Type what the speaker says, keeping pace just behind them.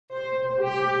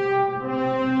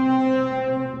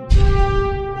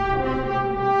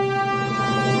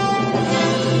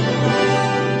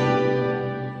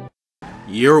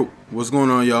Yo, what's going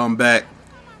on, y'all? I'm back.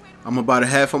 I'm about a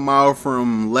half a mile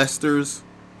from Lester's.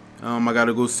 I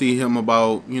gotta go see him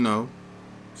about,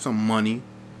 some money,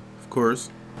 of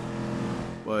course.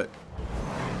 But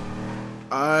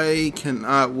I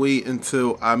cannot wait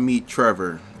until I meet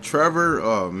Trevor. Trevor,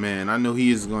 oh man, I know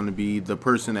he is going to be the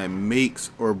person that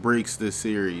makes or breaks this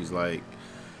series. Like,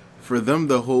 for them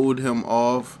to hold him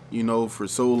off, for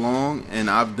so long,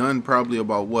 and I've done probably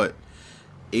about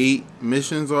 8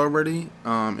 missions already,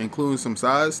 including some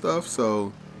side stuff.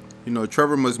 So,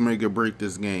 Trevor must make or break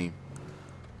this game.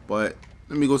 But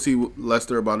let me go see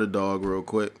Lester about a dog real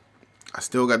quick. I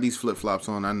still got these flip-flops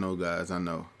on. I know, guys. I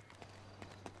know.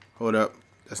 Hold up.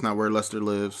 That's not where Lester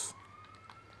lives.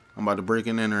 I'm about to break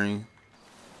and entering.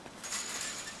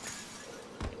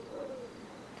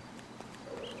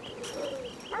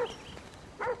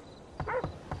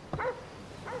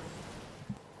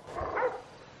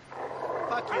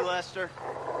 Fuck you, Lester.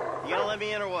 You gonna let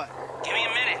me in or what? Give me a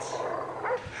minute.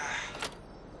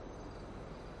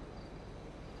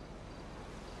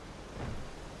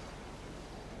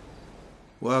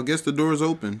 Well, I guess the door's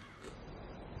open.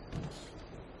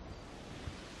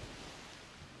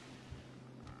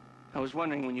 I was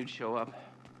wondering when you'd show up.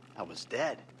 I was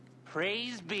dead.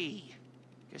 Praise be.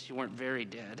 Guess you weren't very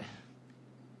dead.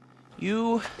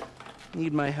 You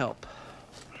need my help.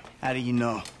 How do you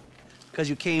know? Because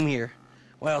you came here.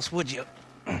 Why else would you?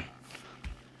 I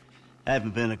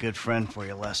haven't been a good friend for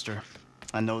you, Lester.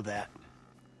 I know that.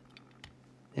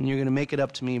 And you're gonna make it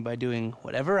up to me by doing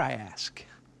whatever I ask.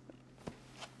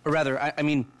 Or rather, I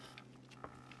mean,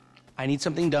 I need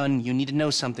something done, you need to know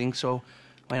something, so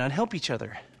why not help each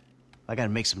other? I gotta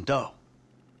make some dough.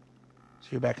 So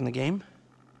you're back in the game?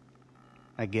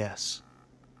 I guess.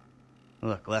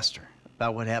 Look, Lester,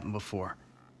 about what happened before.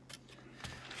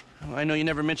 Well, I know you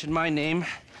never mentioned my name.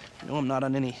 I know I'm not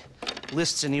on any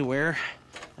lists anywhere.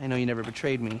 I know you never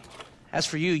betrayed me. As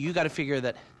for you, you gotta figure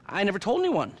that I never told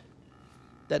anyone.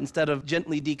 That instead of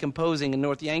gently decomposing in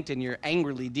North Yankton, you're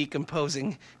angrily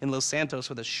decomposing in Los Santos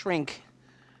with a shrink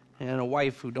and a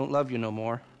wife who don't love you no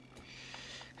more.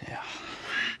 Yeah,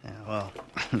 well,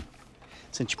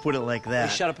 since you put it like that...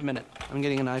 Hey, shut up a minute. I'm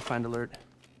getting an iPind alert.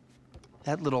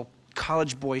 That little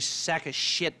college boy sack of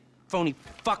shit, phony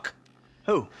fuck.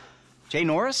 Who? Jay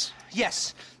Norris?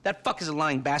 Yes, that fuck is a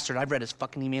lying bastard. I've read his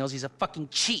fucking emails. He's a fucking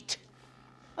cheat.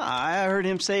 I heard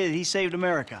him say that he saved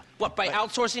America. What, by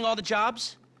outsourcing all the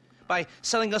jobs? By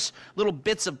selling us little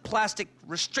bits of plastic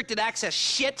restricted access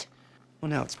shit? Well,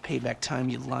 now it's payback time,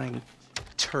 you lying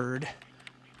turd.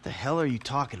 What the hell are you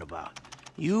talking about?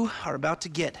 You are about to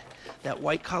get that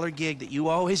white-collar gig that you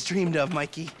always dreamed of,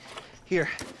 Mikey. Here,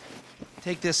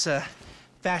 take this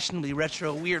fashionably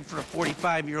retro weird for a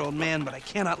 45-year-old man, but I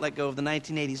cannot let go of the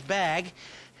 1980s bag,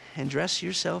 and dress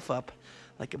yourself up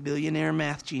like a billionaire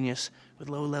math genius with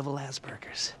low-level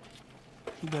Asperger's.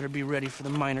 You better be ready for the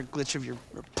minor glitch of your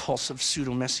repulsive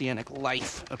pseudo-messianic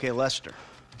life. Okay, Lester.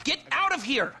 Get out of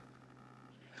here!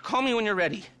 Call me when you're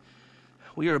ready.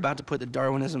 We are about to put the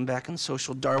Darwinism back in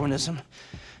social Darwinism,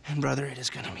 and brother, it is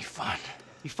gonna be fun.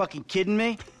 You fucking kidding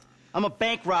me? I'm a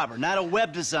bank robber, not a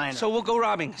web designer. So we'll go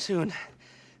robbing soon.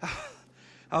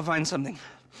 I'll find something.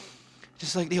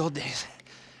 Just like the old days.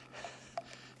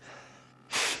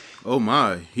 Oh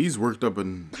my, he's worked up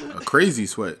in a crazy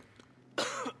sweat.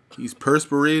 He's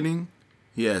perspirating,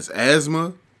 he has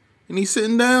asthma, and he's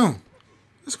sitting down.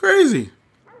 That's crazy.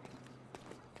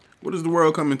 What is the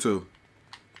world coming to?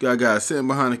 Got guys sitting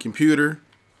behind a computer,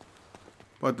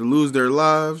 about to lose their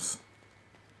lives.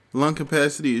 Lung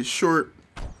capacity is short.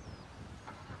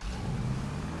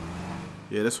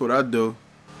 Yeah, that's what I do.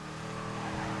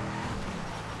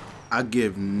 I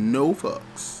give no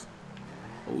fucks.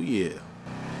 Oh yeah.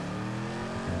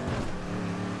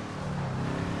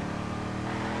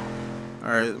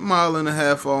 Alright, 1.5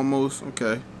 miles almost.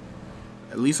 Okay.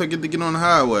 At least I get to get on the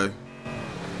highway.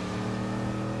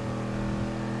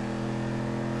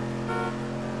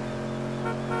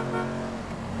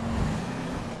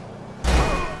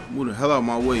 Move the hell out of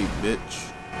my way,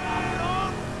 bitch.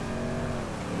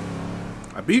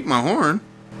 I beat my horn.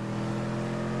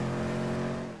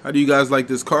 How do you guys like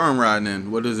this car I'm riding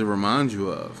in? What does it remind you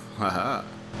of? Haha.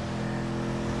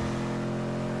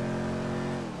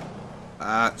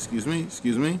 Excuse me.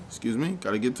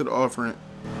 Gotta get to the off-ramp.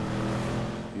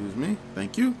 Excuse me.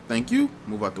 Thank you.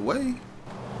 Move out the way.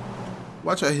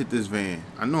 Watch I hit this van.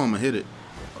 I know I'm gonna hit it.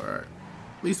 Alright.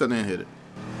 At least I didn't hit it.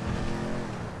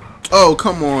 Oh,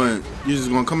 come on. You just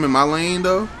gonna come in my lane,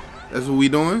 though? That's what we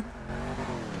doing?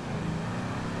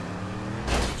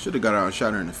 Should have got out and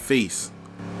shot her in the face.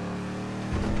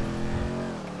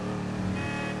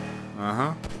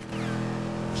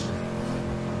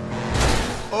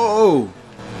 Oh!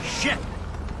 Shit!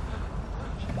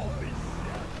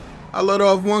 I let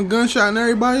off one gunshot and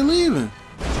everybody leaving.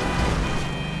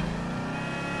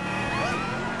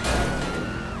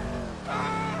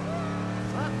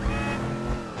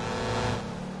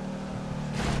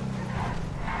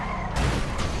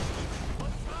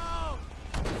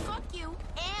 Fuck you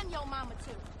and your mama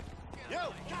too.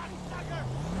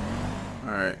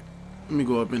 Alright. Let me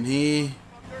go up in here.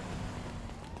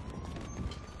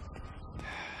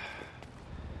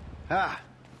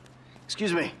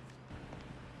 Excuse me.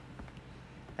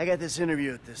 I got this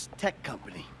interview at this tech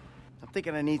company. I'm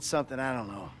thinking I need something, I don't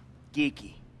know,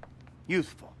 geeky,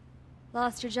 youthful.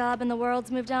 Lost your job and the world's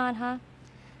moved on, huh?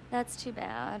 That's too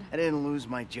bad. I didn't lose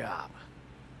my job.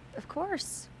 Of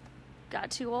course. Got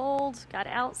too old, got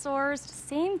outsourced.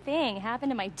 Same thing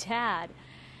happened to my dad.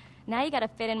 Now you gotta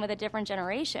fit in with a different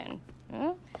generation.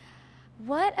 Hmm?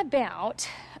 What about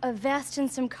a vest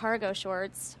and some cargo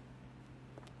shorts?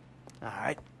 All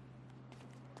right.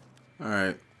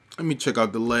 Alright. Let me check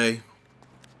out the lay.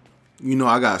 You know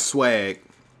I got swag.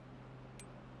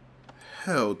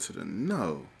 Hell to the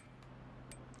no.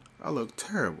 I look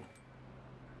terrible.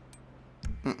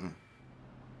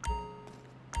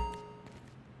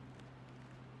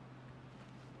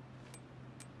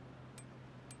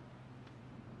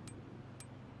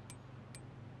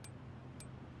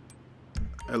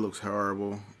 That looks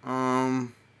horrible.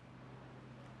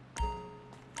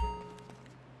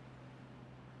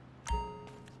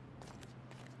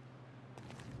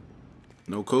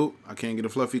 No coat? I can't get a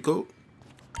fluffy coat?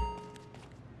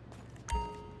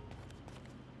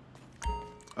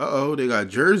 Uh-oh, they got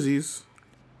jerseys.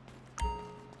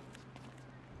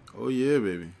 Oh yeah,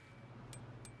 baby.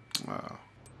 Wow.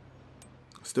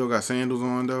 Still got sandals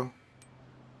on though.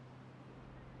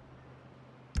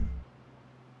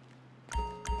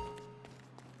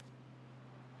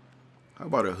 How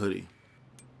about a hoodie?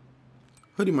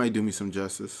 Hoodie might do me some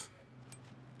justice.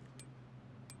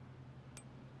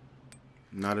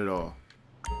 Not at all.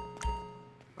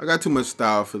 I got too much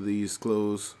style for these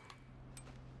clothes.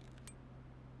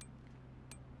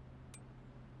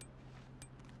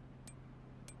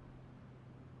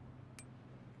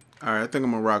 Alright, I think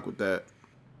I'm gonna rock with that.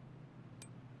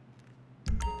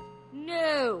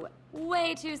 No!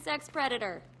 Way too sex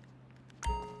predator.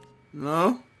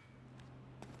 No?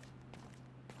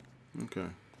 Okay.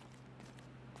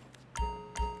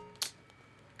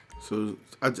 So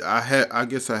I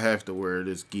guess I have to wear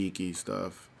this geeky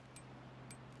stuff.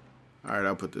 All right,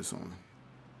 I'll put this on.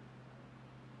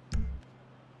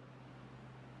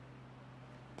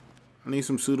 I need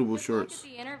some suitable shorts.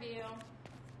 The interview.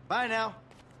 Bye now.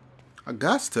 I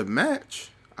got to match.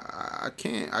 I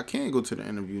can't go to the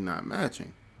interview not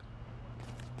matching.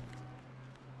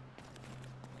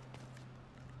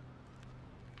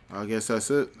 I guess that's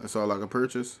it. That's all I can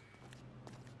purchase.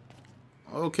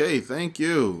 Okay, thank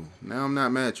you. Now I'm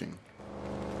not matching.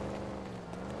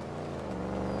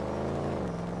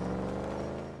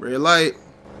 Red light.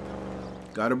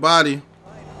 Got a body.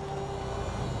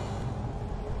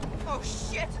 Oh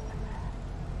shit!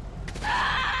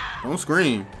 Don't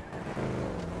scream.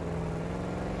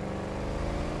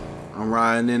 I'm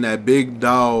riding in that big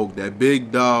dog. That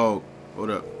big dog.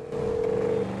 Hold up.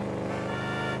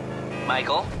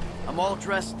 Michael? I'm all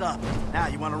dressed up. Now,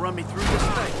 you want to run me through this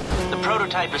thing? The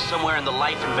prototype is somewhere in the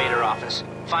Life Invader office.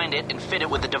 Find it and fit it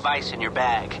with the device in your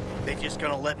bag. They just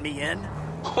gonna let me in?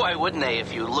 Why wouldn't they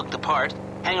if you look the part?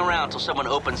 Hang around till someone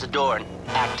opens the door and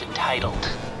act entitled.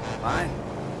 Fine.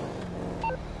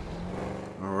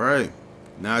 Alright.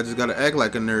 Now I just gotta act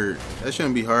like a nerd. That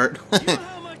shouldn't be hard.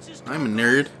 I'm a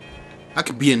nerd. I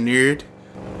could be a nerd.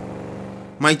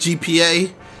 My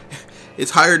GPA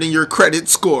is higher than your credit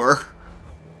score.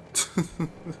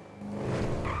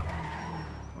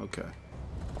 Okay.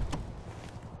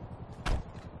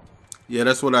 Yeah,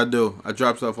 that's what I do. I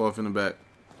drop stuff off in the back.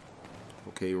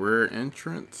 Okay, rear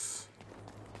entrance.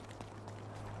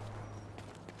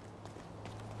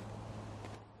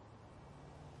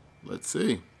 Let's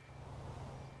see.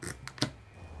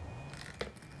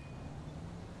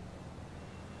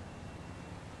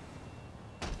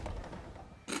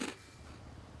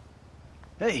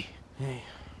 Hey. Hey.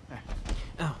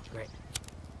 Oh, great.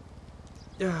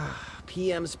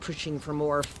 PM's pushing for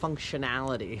more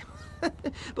functionality.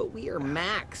 But we are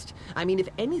maxed. I mean, if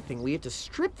anything, we have to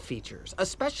strip features,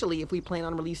 especially if we plan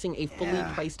on releasing a fully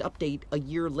priced update a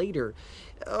year later.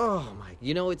 Oh, my,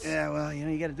 you know, it's... Yeah, well, you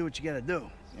know, you gotta do what you gotta do.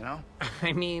 you know?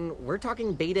 I mean, we're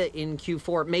talking beta in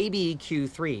Q4, maybe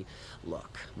Q3.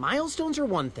 Look, milestones are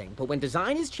one thing, but when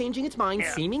design is changing its mind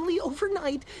seemingly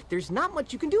overnight, there's not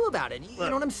much you can do about it. You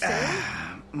know what I'm saying?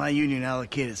 My union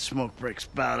allocated smoke breaks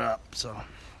about up, so...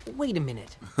 Wait a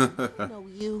minute. know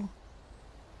you?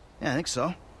 Yeah, I think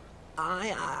so.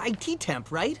 IT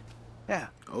temp, right? Yeah.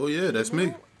 Oh yeah, that's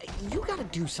me. You gotta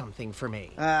do something for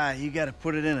me. You gotta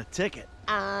put it in a ticket.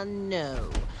 No.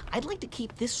 I'd like to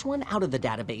keep this one out of the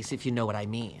database, if you know what I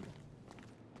mean.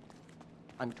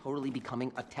 I'm totally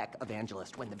becoming a tech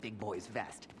evangelist when the big boys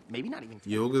vest. Maybe not even...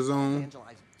 Yoga zone.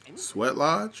 Sweat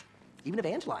lodge. Even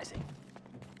evangelizing.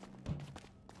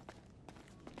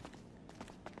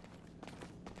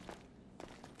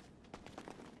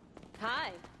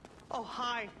 Hi. Oh,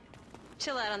 hi.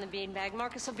 Chill out on the beanbag.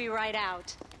 Marcus will be right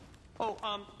out. Oh,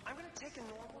 I'm gonna take a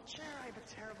normal chair. I have a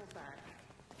terrible back.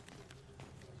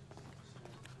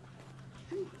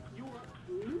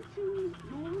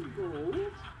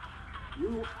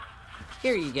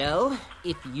 Here you go.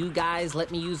 If you guys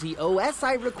let me use the OS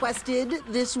I requested,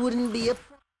 this wouldn't be a...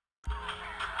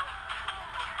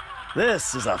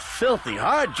 This is a filthy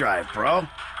hard drive, bro.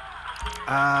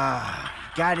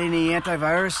 Got any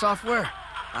antivirus software?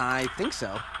 I think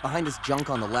so. Behind this junk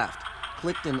on the left.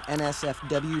 Clicked an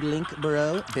NSFW link,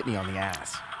 bro. Bit me on the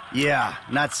ass. Yeah,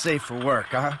 not safe for work,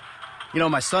 huh? You know,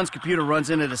 my son's computer runs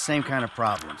into the same kind of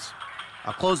problems.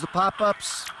 I'll close the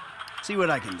pop-ups, see what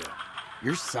I can do.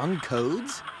 Your son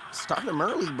codes? Start him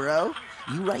early, bro.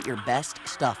 You write your best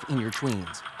stuff in your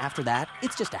tweens. After that,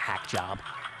 it's just a hack job.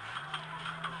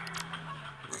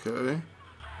 Okay.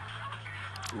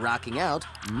 Rocking out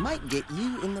might get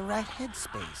you in the right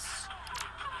headspace.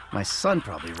 My son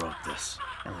probably wrote this.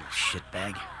 That little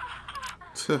shitbag.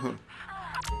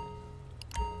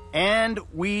 And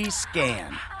we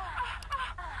scan.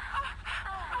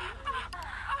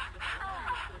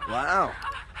 Wow.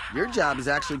 Your job is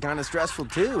actually kind of stressful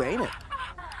too, ain't it?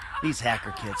 These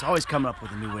hacker kids always coming up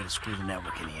with a new way to screw the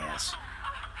network in the ass.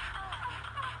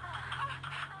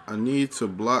 I need to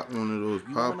block one of those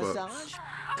You want a pop-ups. massage?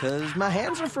 'Cause my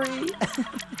hands are free.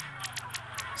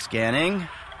 Scanning.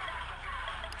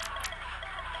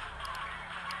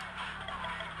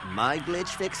 My glitch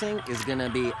fixing is gonna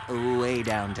be way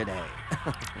down today.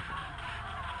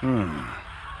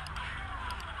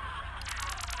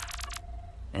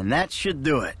 And that should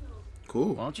do it.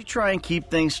 Cool. Why don't you try and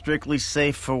keep things strictly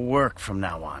safe for work from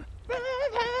now on?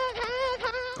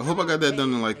 I hope I got that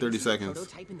done in like 30 seconds.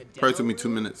 Probably took me 2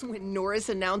 minutes. When Norris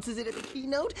announces it at the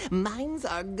keynote, minds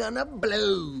are gonna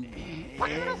blow.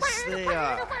 Yes, they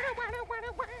are.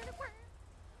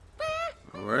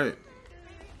 All right.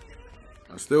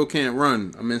 I still can't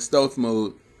run. I'm in stealth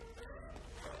mode.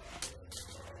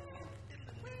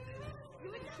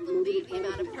 Believe the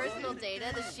amount of personal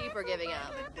data the sheep are giving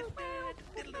up.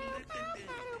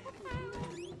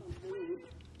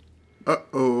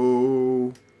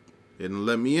 Uh-oh. Didn't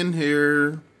let me in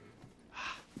here.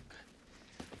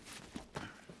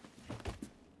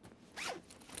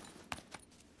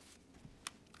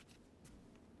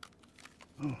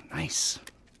 Oh, nice.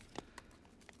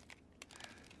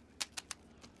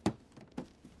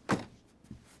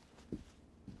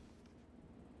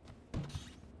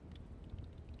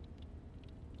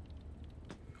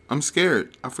 I'm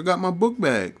scared. I forgot my book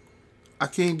bag. I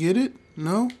can't get it?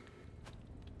 No?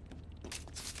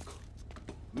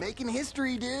 Making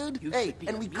history, dude. Hey,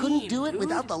 and we couldn't do it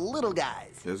without the little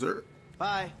guys. Yes, sir.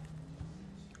 Bye.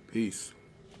 Peace.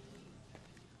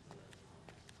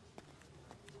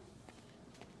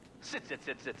 Sit.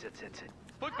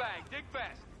 Book bag, dig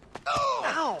fast.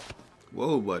 Ow!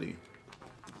 Whoa, buddy.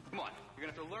 Come on, you're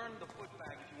gonna have to learn the foot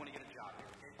bag if you want to get a job here.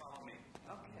 Okay, follow me.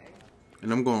 Okay.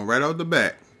 And I'm going right out the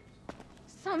back.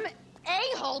 Some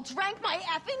a-hole drank my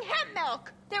effing hemp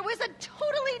milk. There was a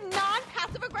totally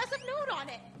non-passive-aggressive note on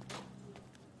it.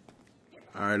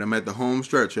 All right, I'm at the home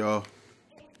stretch, y'all.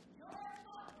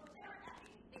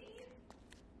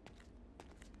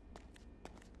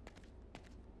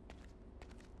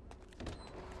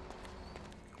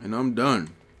 And I'm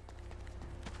done.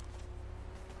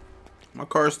 My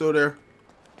car's still there.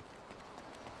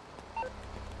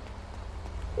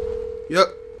 Yep.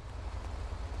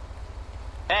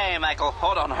 Hey, Michael,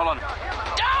 hold on.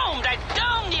 Domed! I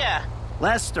domed ya!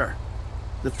 Lester,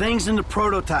 the thing's in the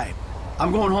prototype.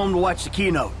 I'm going home to watch the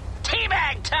keynote.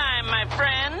 Teabag time, my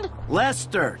friend!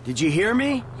 Lester, did you hear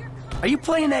me? Are you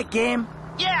playing that game?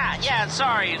 Yeah,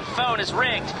 sorry, the phone is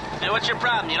rigged. Hey, what's your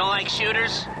problem? You don't like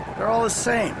shooters? They're all the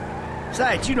same.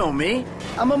 Besides, you know me.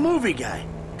 I'm a movie guy.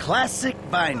 Classic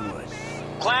Vinewood.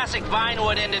 Classic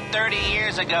Vinewood ended 30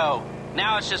 years ago.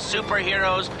 Now it's just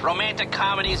superheroes, romantic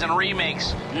comedies, and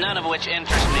remakes, none of which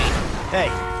interest me. Hey,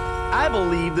 I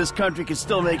believe this country can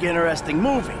still make interesting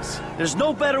movies. There's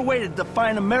no better way to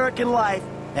define American life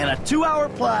than a 2-hour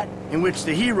plot in which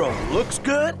the hero looks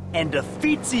good and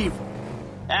defeats evil.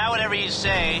 Whatever you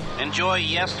say. Enjoy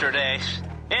yesterday.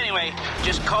 Anyway,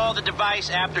 just call the device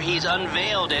after he's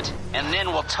unveiled it, and then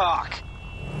we'll talk.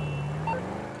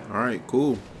 Alright,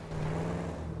 cool.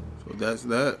 So that's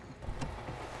that.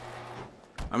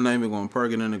 I'm not even going to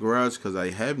park it in the garage because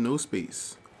I have no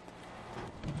space.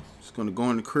 Just going to go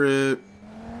in the crib,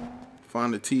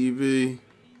 find the TV.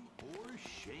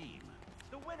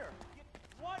 The winner gets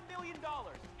 $1 million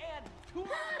and $2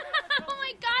 Oh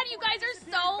my god, you guys are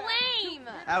so lame!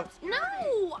 Out.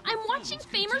 No! I'm watching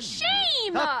Fame or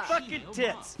Shame! Huh, fucking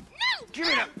tits. No! Give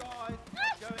it up.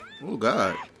 Oh,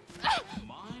 God.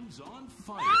 Mine's on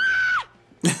fire.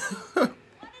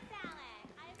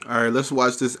 Alright, let's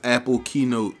watch this Apple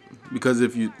keynote. Because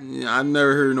if you... I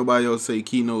never heard nobody else say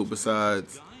keynote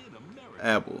besides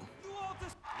Apple.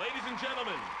 Ladies and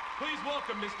gentlemen, please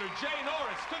welcome Mr. Jay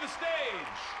Norris to the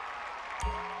stage.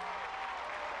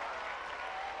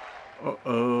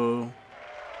 Uh-oh.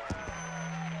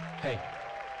 Hey,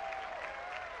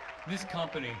 this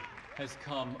company has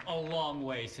come a long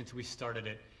way since we started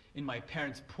it in my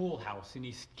parents' pool house in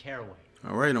East Caraway.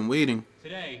 Alright, I'm waiting.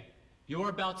 Today, you're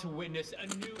about to witness a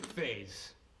new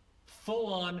phase.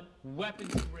 Full-on,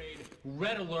 weapons-grade,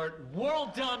 red alert,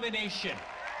 world domination.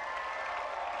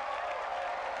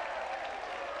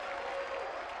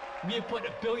 We have put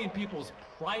 1 billion people's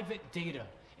private data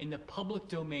in the public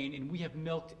domain, and we have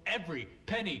milked every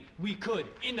penny we could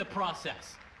in the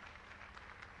process.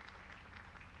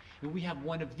 And we have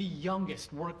one of the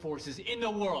youngest workforces in the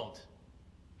world.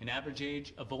 An average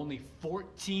age of only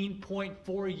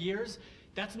 14.4 years.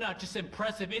 That's not just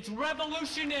impressive, it's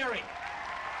revolutionary!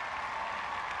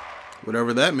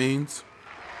 Whatever that means.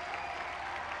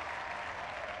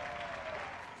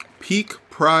 Peak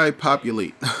Pride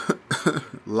Populate.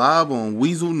 Live on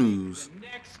Weasel News. The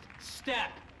next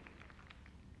step.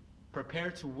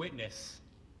 Prepare to witness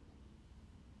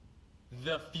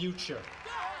the future.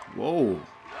 Whoa.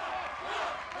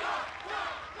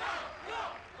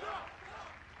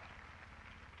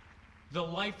 The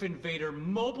Life Invader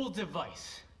mobile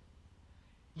device.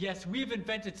 Yes, we've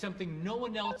invented something no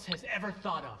one else has ever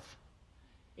thought of.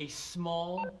 A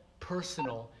small,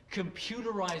 personal,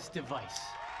 computerized device.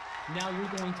 Now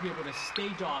you're going to be able to stay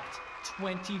docked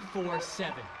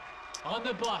 24/7. On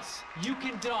the bus, you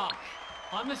can dock.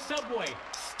 On the subway,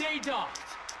 stay docked.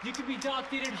 You can be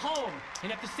docked in at home,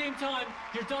 and at the same time,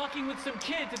 you're docking with some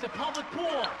kids at the public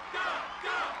pool.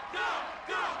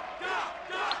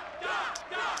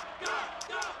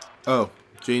 Oh,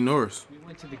 Jay Norris. We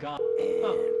went to the guy.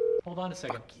 Oh, hold on a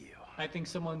second. I think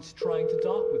someone's trying to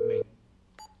dock with me.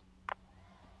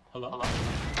 Hello?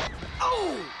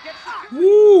 Oh!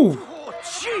 Woo! Oh,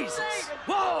 Jesus!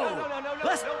 Whoa!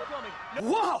 Let's...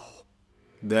 Whoa!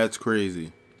 That's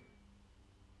crazy.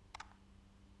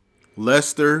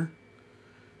 Lester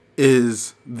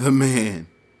is the man.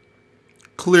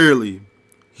 Clearly,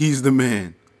 he's the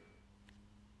man.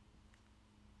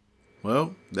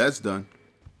 Well, that's done.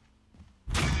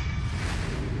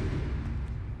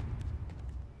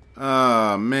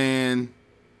 Ah, man.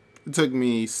 It took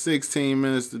me 16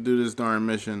 minutes to do this darn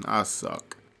mission. I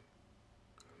suck.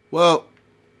 Well,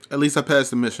 at least I passed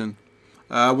the mission.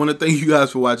 I want to thank you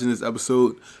guys for watching this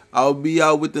episode. I'll be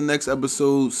out with the next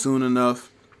episode soon enough.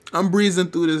 I'm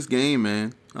breezing through this game,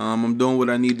 man. I'm doing what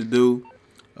I need to do.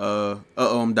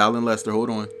 I'm dialing Lester. Hold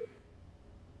on.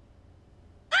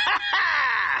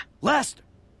 Lester,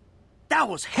 that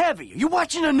was heavy. Are you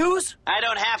watching the news? I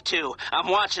don't have to. I'm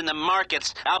watching the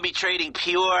markets. I'll be trading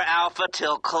pure alpha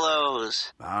till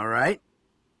close. All right.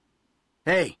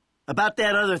 Hey, about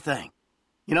that other thing.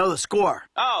 You know, the score.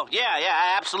 Oh,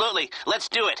 yeah, absolutely. Let's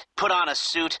do it. Put on a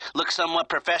suit, look somewhat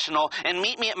professional, and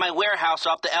meet me at my warehouse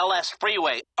off the LS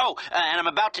freeway. Oh, and I'm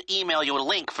about to email you a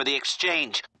link for the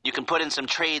exchange. You can put in some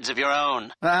trades of your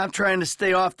own. I'm trying to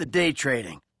stay off the day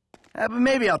trading. But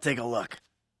maybe I'll take a look.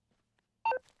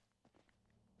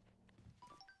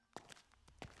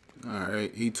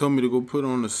 Alright, he told me to go put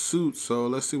on a suit, so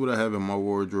let's see what I have in my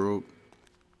wardrobe.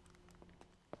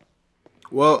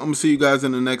 Well, I'm going to see you guys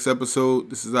in the next episode.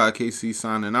 This is IKC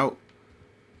signing out.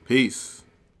 Peace.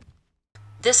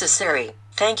 This is Siri.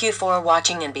 Thank you for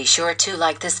watching and be sure to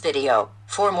like this video.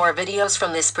 For more videos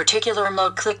from this particular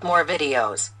mode, click more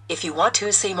videos. If you want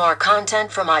to see more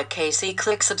content from IKC,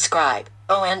 click subscribe.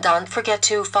 Oh, and don't forget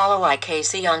to follow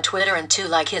IKC on Twitter and to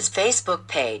like his Facebook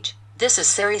page. This is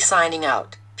Siri signing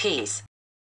out. Peace.